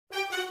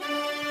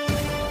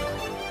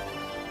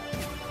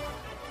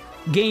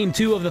Game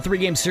 2 of the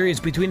 3-game series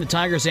between the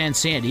Tigers and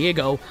San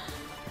Diego.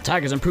 The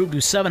Tigers improved to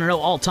 7-0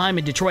 all-time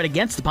in Detroit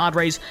against the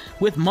Padres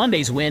with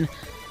Monday's win.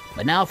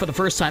 But now, for the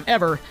first time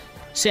ever,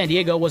 San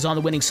Diego was on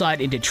the winning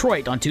side in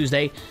Detroit on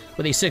Tuesday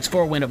with a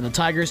 6-4 win over the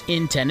Tigers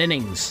in 10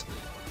 innings.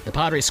 The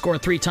Padres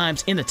scored 3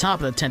 times in the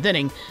top of the 10th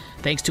inning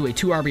thanks to a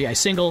 2 RBI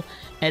single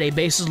and a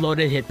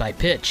bases-loaded hit by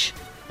pitch.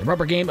 The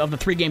rubber game of the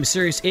 3-game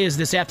series is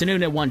this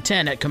afternoon at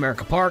 1:10 at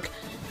Comerica Park.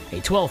 A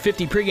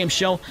 12:50 pregame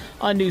show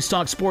on News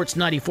Talk Sports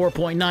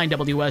 94.9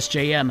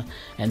 WSJM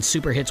and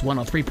Super Hits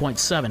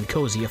 103.7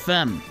 Cozy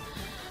FM.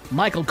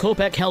 Michael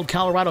Kopech held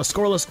Colorado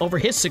scoreless over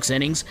his 6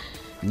 innings,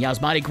 and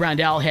Yasmani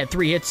Grandal had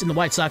 3 hits in the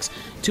White Sox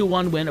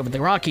 2-1 win over the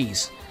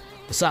Rockies.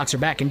 The Sox are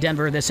back in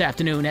Denver this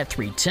afternoon at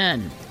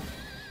 3:10.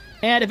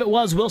 And if it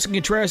was Willson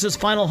Contreras'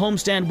 final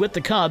homestand with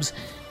the Cubs,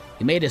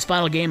 he made his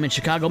final game in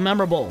Chicago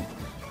memorable.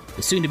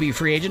 The soon-to-be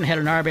free agent had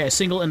an RBI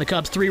single in the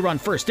Cubs' 3-run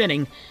first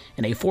inning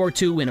in a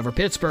 4-2 win over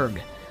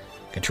Pittsburgh.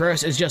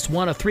 Contreras is just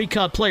one of 3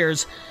 Cub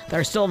players that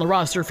are still on the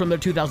roster from their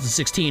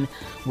 2016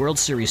 World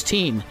Series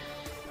team,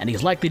 and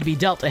he's likely to be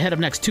dealt ahead of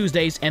next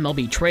Tuesday's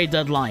MLB trade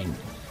deadline.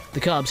 The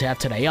Cubs have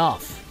today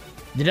off.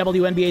 The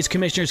WNBA's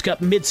Commissioner's Cup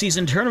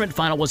midseason tournament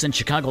final was in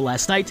Chicago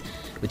last night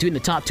between the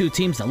top 2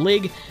 teams in the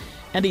league,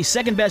 and the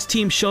second-best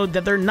team showed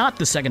that they're not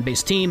the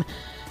second-best team,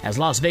 as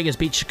Las Vegas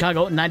beat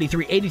Chicago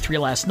 93-83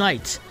 last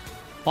night.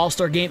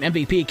 All-Star Game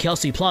MVP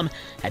Kelsey Plum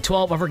had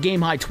 12 of her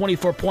game-high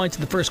 24 points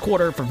in the first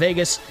quarter for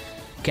Vegas.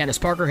 Candace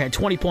Parker had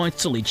 20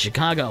 points to lead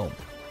Chicago.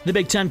 The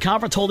Big Ten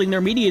Conference holding their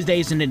media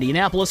days in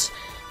Indianapolis,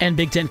 and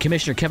Big Ten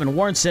Commissioner Kevin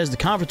Warren says the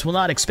conference will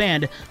not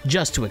expand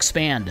just to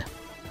expand.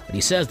 But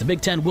he says the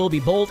Big Ten will be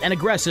bold and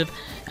aggressive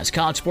as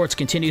college sports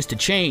continues to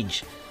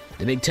change.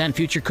 The Big Ten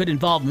future could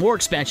involve more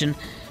expansion,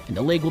 and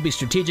the league will be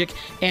strategic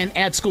and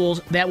add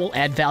schools that will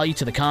add value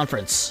to the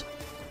conference.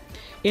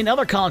 In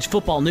other college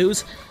football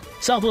news,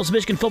 Southwest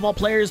Michigan football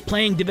players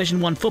playing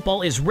Division I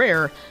football is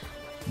rare,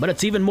 but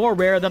it's even more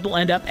rare that they'll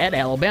end up at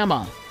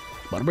Alabama.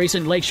 But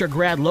recent Lakeshore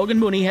grad Logan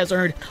Mooney has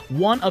earned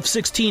 1 of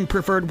 16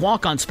 preferred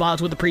walk-on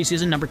spots with the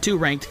preseason number 2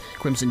 ranked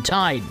Crimson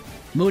Tide.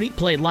 Mooney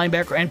played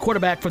linebacker and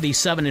quarterback for the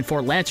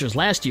 7-4 Lancers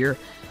last year.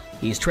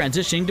 He's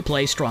transitioning to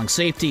play strong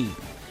safety.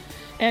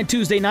 And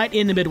Tuesday night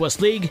in the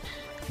Midwest League,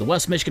 the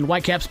West Michigan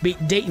Whitecaps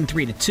beat Dayton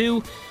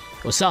 3-2,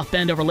 with South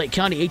Bend over Lake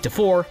County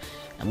 8-4,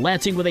 and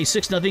Lansing with a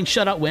 6-0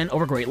 shutout win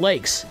over Great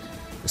Lakes.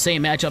 The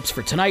same matchups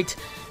for tonight.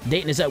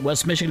 Dayton is at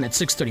West Michigan at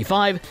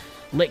 6:35,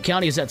 Lake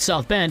County is at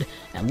South Bend,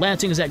 and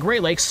Lansing is at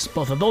Great Lakes.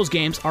 Both of those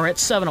games are at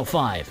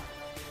 7:05.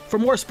 For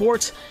more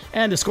sports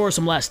and the scores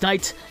from last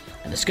night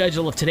and the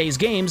schedule of today's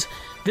games,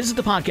 visit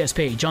the podcast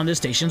page on this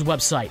station's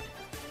website.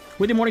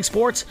 With your morning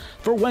sports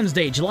for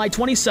Wednesday, July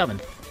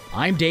 27th,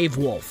 I'm Dave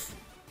Wolf.